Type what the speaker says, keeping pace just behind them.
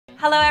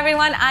Hello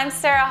everyone, I'm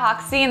Sarah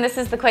Hoxie and this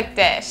is The Quick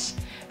Dish.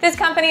 This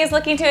company is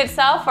looking to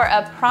itself for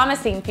a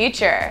promising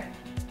future.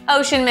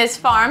 Ocean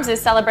Mist Farms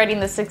is celebrating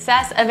the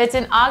success of its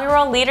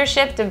inaugural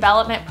Leadership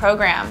Development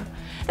Program.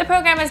 The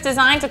program is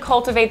designed to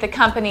cultivate the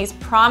company's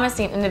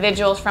promising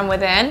individuals from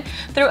within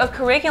through a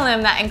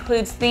curriculum that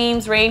includes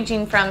themes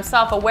ranging from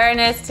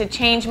self-awareness to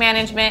change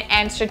management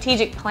and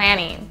strategic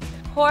planning.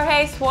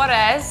 Jorge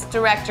Suarez,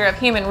 Director of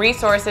Human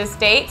Resources,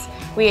 states,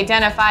 "We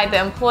identified the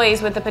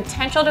employees with the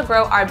potential to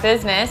grow our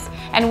business,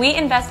 and we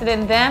invested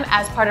in them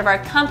as part of our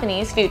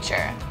company's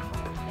future."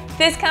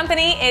 This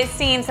company is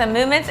seeing some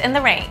movements in the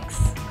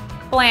ranks.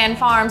 Bland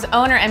Farms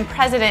owner and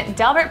president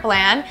Delbert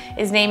Bland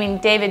is naming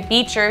David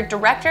Beecher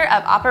Director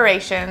of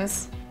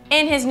Operations.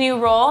 In his new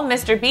role,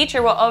 Mr.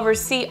 Beecher will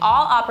oversee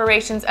all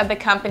operations of the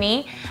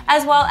company,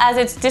 as well as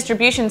its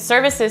distribution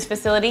services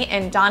facility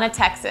in Donna,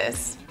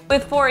 Texas.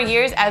 With 4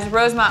 years as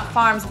Rosemont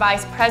Farms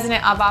Vice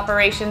President of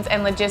Operations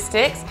and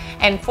Logistics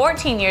and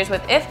 14 years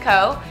with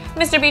IFCO,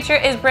 Mr. Beecher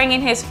is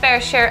bringing his fair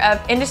share of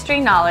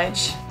industry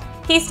knowledge.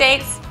 He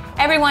states,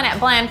 "Everyone at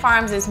Bland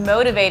Farms is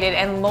motivated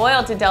and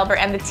loyal to Delbert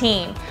and the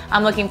team.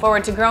 I'm looking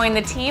forward to growing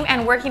the team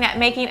and working at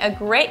making a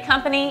great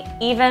company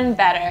even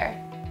better."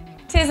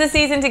 'Tis the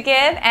season to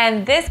give,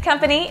 and this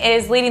company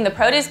is leading the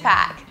produce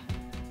pack.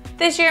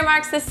 This year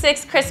marks the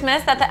 6th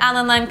Christmas that the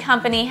Lund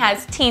company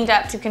has teamed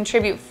up to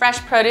contribute fresh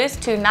produce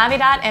to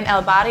Navidad in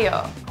El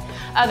Barrio.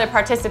 Other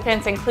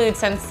participants include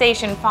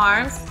Sensation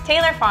Farms,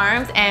 Taylor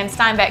Farms, and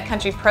Steinbeck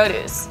Country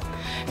Produce.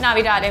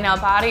 Navidad in El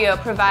Barrio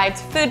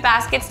provides food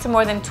baskets to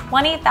more than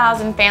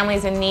 20,000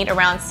 families in need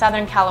around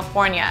Southern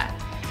California.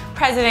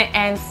 President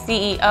and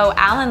CEO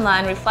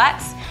Lund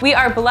reflects, "We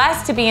are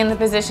blessed to be in the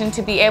position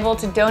to be able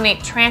to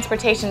donate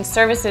transportation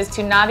services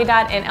to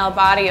Navidad in El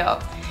Barrio.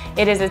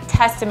 It is a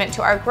testament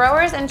to our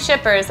growers and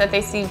shippers that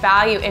they see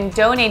value in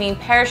donating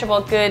perishable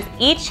goods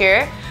each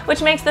year,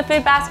 which makes the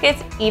food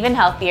baskets even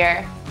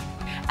healthier."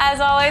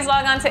 As always,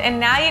 log on to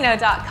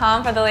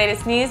AndNowUKnow.com for the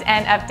latest news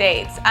and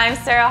updates. I'm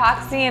Sarah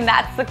Hoxie, and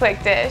that's The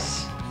Quick Dish.